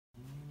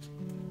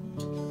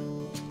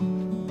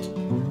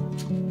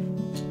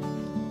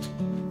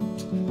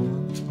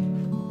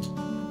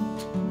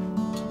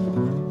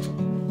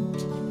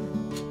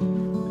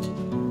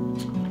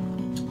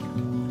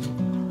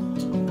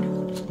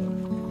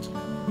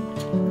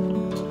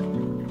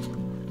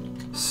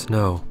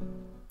Snow.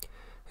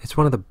 It's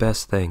one of the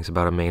best things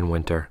about a Maine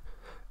winter,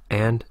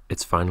 and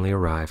it's finally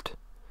arrived.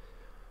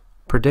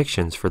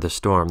 Predictions for the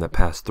storm that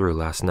passed through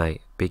last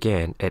night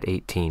began at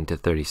 18 to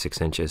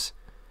 36 inches.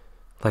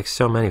 Like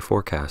so many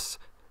forecasts,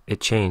 it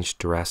changed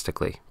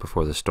drastically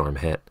before the storm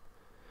hit,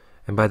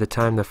 and by the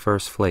time the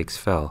first flakes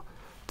fell,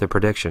 the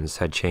predictions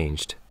had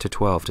changed to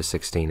 12 to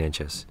 16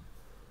 inches.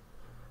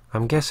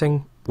 I'm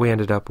guessing we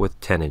ended up with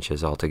 10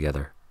 inches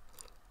altogether.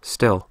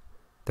 Still,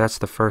 that's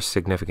the first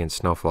significant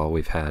snowfall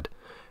we've had,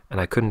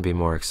 and I couldn't be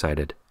more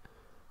excited.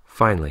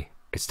 Finally,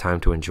 it's time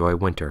to enjoy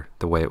winter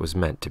the way it was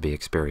meant to be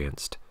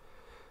experienced.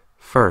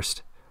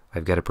 First,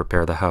 I've got to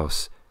prepare the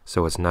house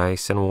so it's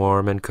nice and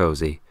warm and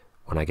cozy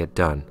when I get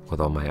done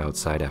with all my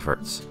outside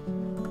efforts.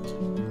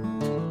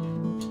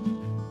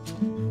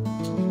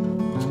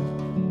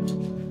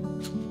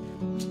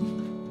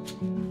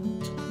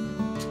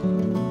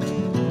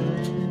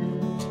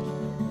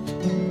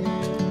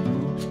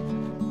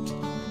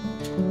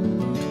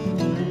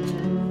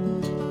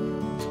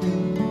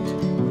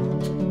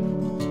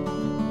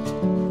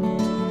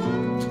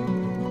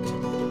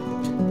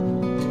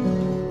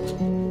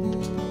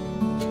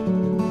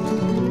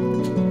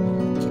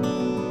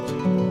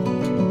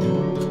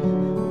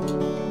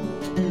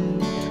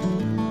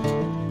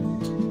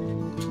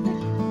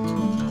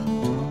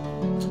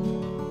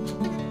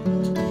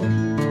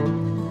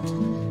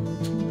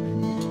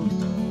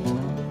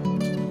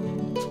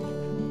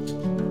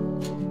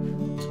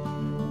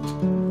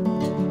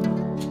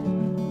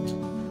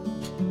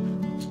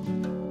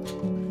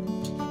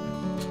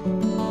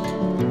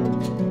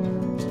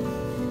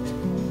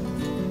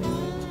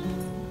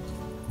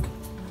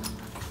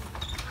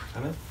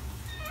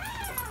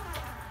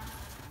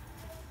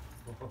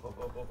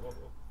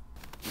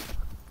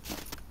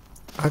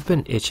 I've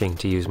been itching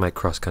to use my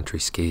cross-country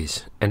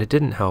skis, and it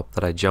didn't help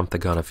that I jumped the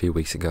gun a few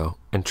weeks ago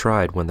and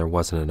tried when there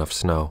wasn't enough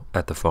snow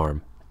at the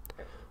farm.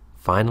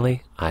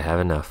 Finally, I have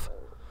enough.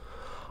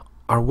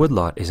 Our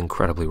woodlot is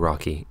incredibly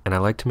rocky, and I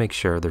like to make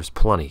sure there's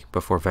plenty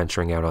before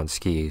venturing out on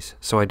skis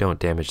so I don't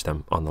damage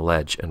them on the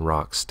ledge and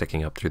rocks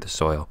sticking up through the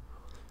soil.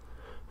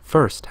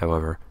 First,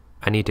 however,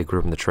 I need to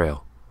groom the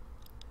trail.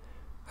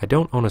 I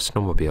don't own a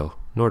snowmobile,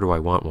 nor do I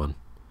want one.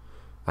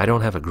 I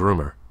don't have a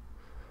groomer.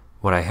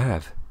 What I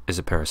have is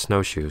a pair of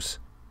snowshoes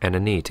and a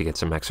need to get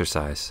some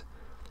exercise.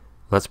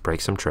 Let's break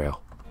some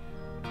trail.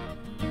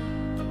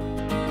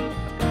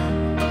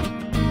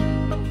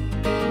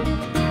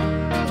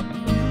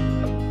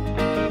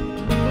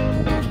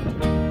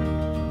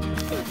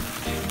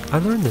 I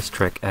learned this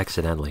trick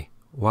accidentally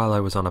while I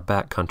was on a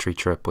backcountry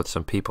trip with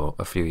some people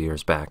a few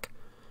years back.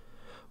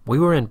 We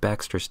were in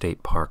Baxter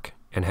State Park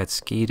and had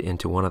skied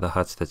into one of the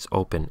huts that's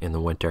open in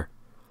the winter.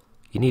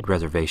 You need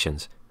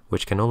reservations,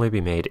 which can only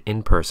be made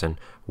in person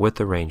with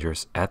the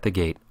rangers at the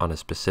gate on a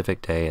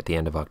specific day at the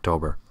end of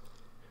October.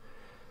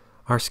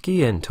 Our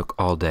ski-in took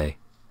all day,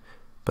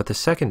 but the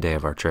second day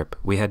of our trip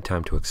we had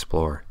time to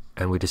explore,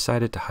 and we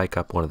decided to hike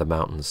up one of the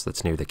mountains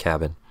that's near the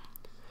cabin.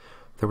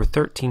 There were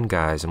 13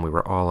 guys and we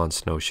were all on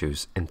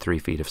snowshoes in 3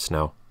 feet of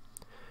snow.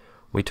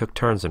 We took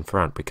turns in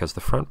front because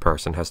the front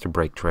person has to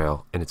break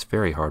trail and it's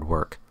very hard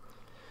work.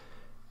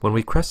 When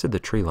we crested the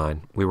tree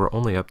line, we were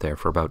only up there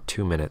for about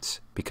 2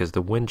 minutes because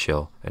the wind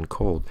chill and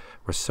cold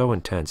were so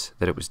intense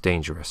that it was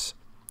dangerous.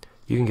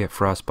 You can get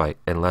frostbite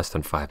in less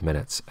than 5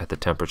 minutes at the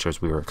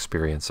temperatures we were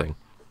experiencing.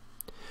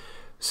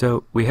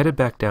 So we headed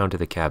back down to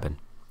the cabin.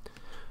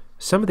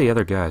 Some of the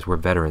other guys were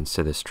veterans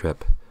to this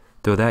trip,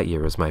 though that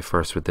year was my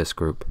first with this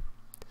group.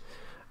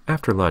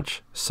 After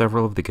lunch,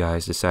 several of the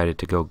guys decided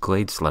to go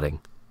glade sledding,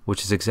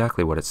 which is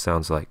exactly what it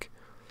sounds like.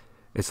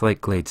 It's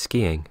like glade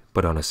skiing,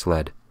 but on a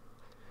sled.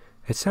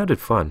 It sounded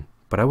fun,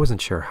 but I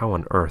wasn't sure how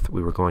on earth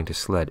we were going to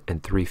sled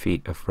in 3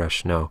 feet of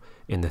fresh snow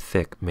in the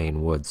thick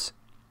Maine woods.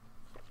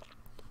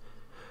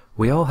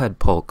 We all had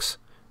pulks,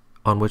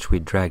 on which we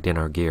dragged in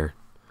our gear.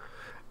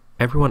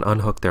 Everyone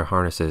unhooked their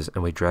harnesses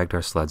and we dragged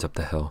our sleds up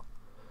the hill.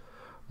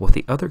 What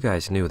the other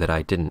guys knew that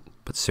I didn't,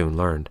 but soon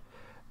learned,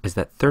 is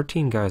that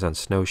 13 guys on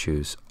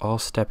snowshoes, all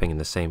stepping in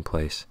the same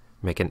place,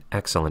 make an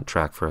excellent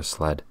track for a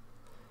sled.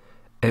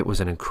 It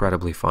was an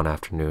incredibly fun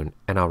afternoon,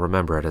 and I'll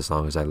remember it as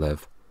long as I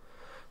live.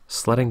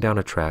 Sledding down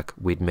a track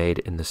we'd made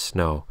in the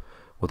snow,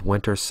 with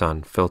winter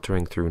sun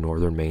filtering through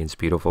northern Maine's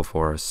beautiful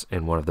forests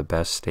in one of the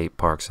best state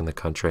parks in the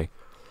country.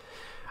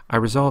 I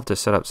resolved to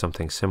set up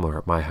something similar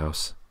at my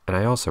house, and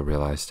I also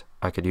realized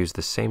I could use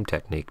the same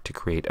technique to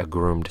create a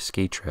groomed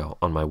ski trail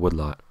on my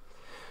woodlot.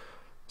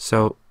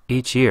 So,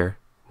 each year,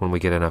 when we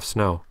get enough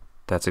snow,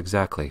 that's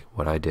exactly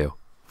what I do.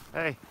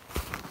 Hey!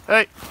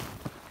 Hey!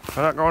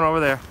 We're not going over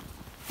there.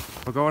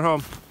 We're going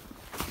home.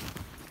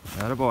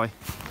 Atta boy.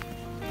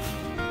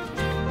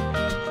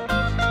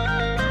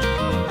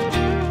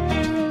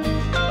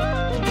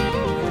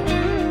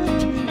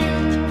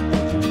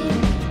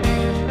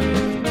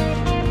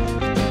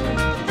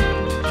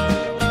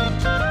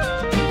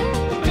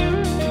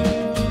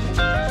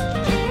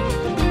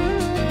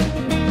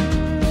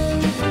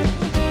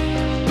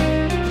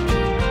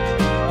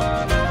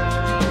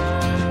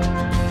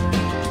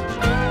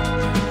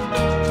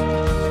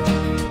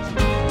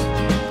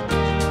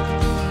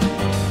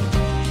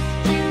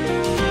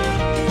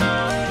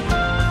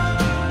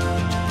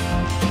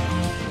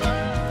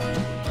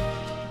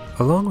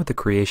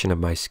 creation of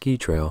my ski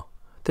trail,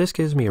 this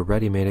gives me a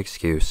ready-made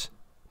excuse,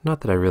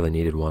 not that I really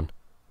needed one,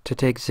 to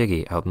take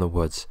Ziggy out in the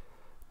woods,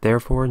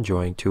 therefore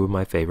enjoying two of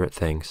my favorite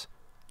things,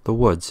 the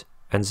woods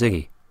and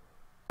Ziggy.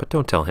 But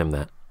don't tell him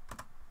that.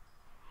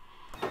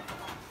 Good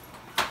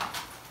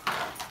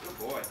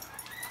boy.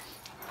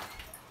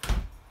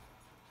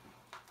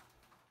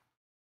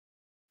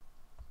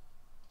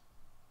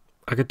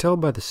 I could tell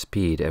by the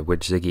speed at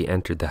which Ziggy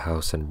entered the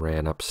house and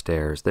ran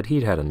upstairs that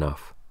he'd had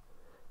enough.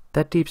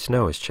 That deep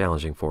snow is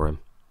challenging for him.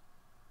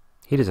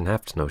 He doesn't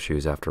have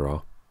snowshoes after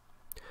all.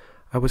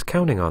 I was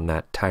counting on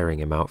that tiring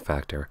him out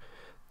factor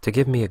to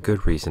give me a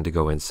good reason to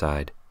go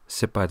inside,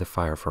 sit by the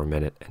fire for a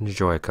minute, and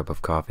enjoy a cup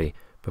of coffee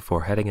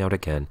before heading out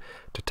again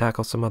to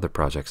tackle some other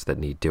projects that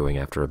need doing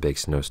after a big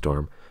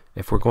snowstorm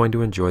if we're going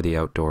to enjoy the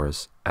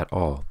outdoors at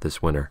all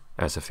this winter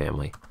as a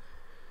family.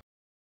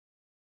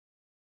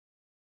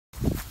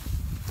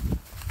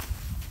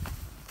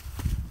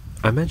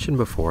 I mentioned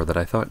before that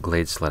I thought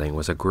glade sledding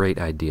was a great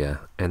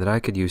idea and that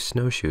I could use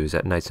snowshoes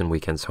at Nights and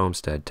Weekends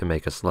Homestead to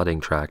make a sledding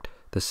track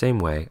the same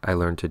way I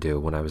learned to do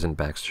when I was in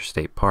Baxter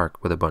State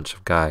Park with a bunch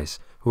of guys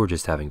who were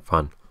just having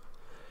fun.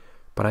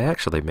 But I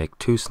actually make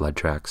two sled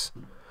tracks.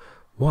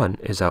 One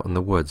is out in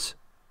the woods,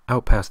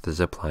 out past the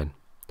zip line.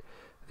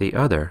 The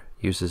other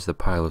uses the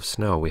pile of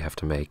snow we have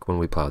to make when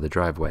we plow the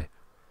driveway.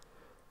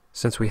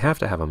 Since we have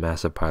to have a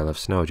massive pile of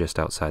snow just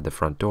outside the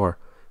front door,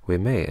 we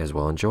may as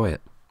well enjoy it.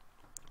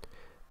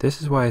 This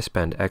is why I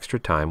spend extra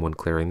time when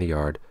clearing the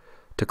yard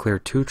to clear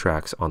two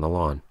tracks on the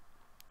lawn.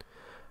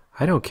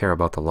 I don't care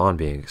about the lawn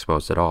being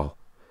exposed at all.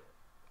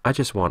 I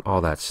just want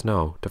all that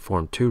snow to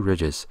form two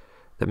ridges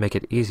that make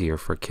it easier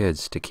for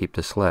kids to keep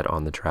the sled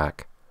on the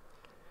track.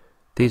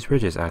 These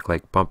ridges act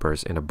like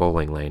bumpers in a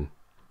bowling lane,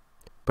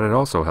 but it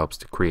also helps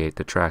to create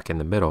the track in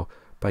the middle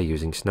by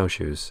using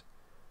snowshoes.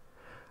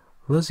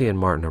 Lizzie and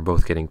Martin are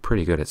both getting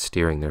pretty good at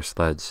steering their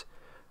sleds,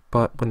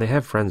 but when they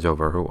have friends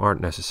over who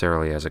aren't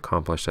necessarily as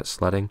accomplished at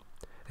sledding,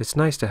 it's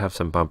nice to have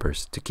some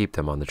bumpers to keep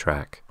them on the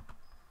track.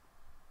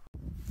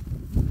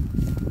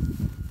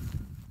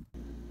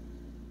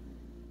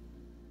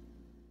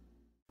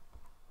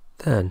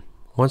 Then,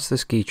 once the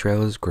ski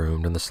trail is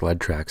groomed and the sled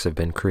tracks have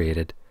been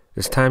created,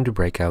 it's time to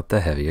break out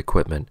the heavy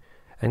equipment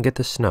and get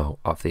the snow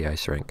off the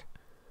ice rink.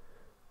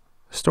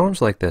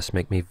 Storms like this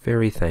make me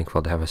very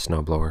thankful to have a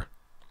snowblower.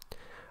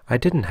 I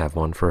didn't have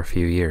one for a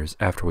few years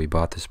after we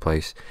bought this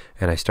place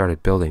and I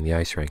started building the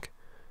ice rink.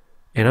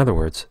 In other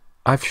words,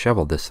 I've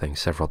shoveled this thing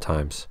several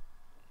times.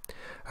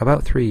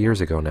 About 3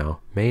 years ago now,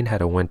 Maine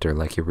had a winter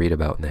like you read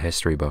about in the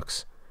history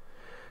books.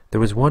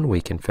 There was one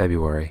week in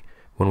February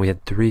when we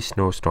had 3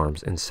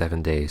 snowstorms in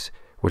 7 days,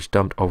 which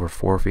dumped over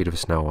 4 feet of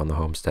snow on the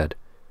homestead.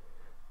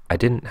 I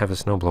didn't have a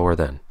snowblower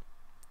then.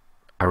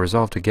 I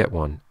resolved to get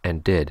one,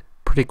 and did,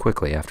 pretty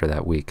quickly after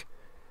that week.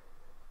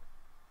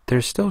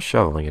 There's still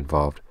shoveling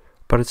involved,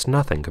 but it's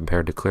nothing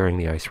compared to clearing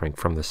the ice rink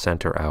from the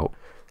center out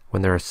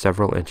when there are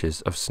several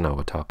inches of snow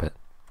atop it.